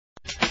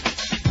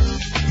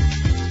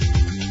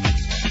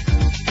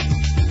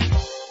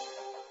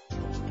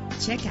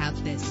Check out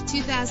this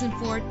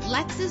 2004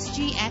 Lexus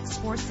GX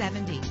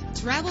 470.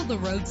 Travel the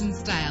roads in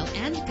style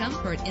and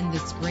comfort in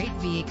this great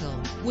vehicle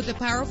with a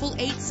powerful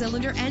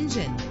 8-cylinder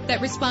engine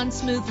that responds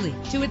smoothly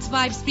to its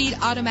 5-speed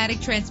automatic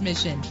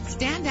transmission.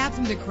 Stand out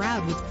from the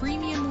crowd with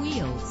premium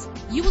wheels.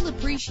 You will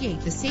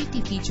appreciate the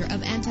safety feature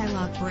of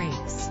anti-lock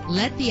brakes.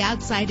 Let the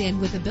outside in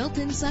with a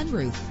built-in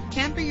sunroof.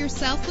 Pamper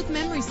yourself with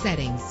memory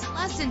settings.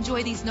 Plus,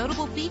 enjoy these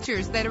notable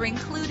features that are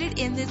included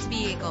in this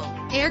vehicle: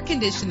 air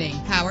conditioning,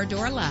 power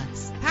door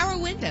locks, power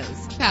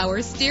windows,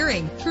 power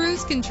steering,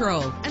 cruise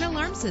control, an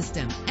alarm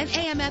system, an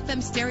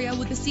AM/FM stereo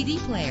with a CD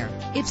player.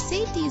 If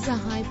safety is a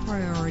high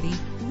priority,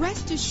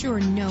 rest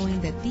assured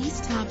knowing that these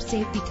top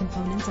safety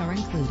components are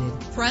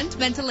included: front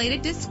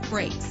ventilated disc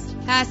brakes,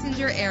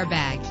 passenger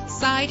airbag,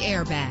 side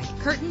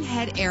airbag, curtain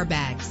head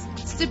airbags,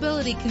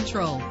 stability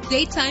control,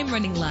 daytime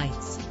running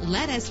lights.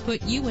 Let us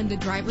put you in the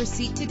driver's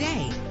seat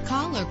today.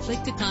 Call or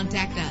click to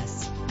contact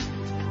us.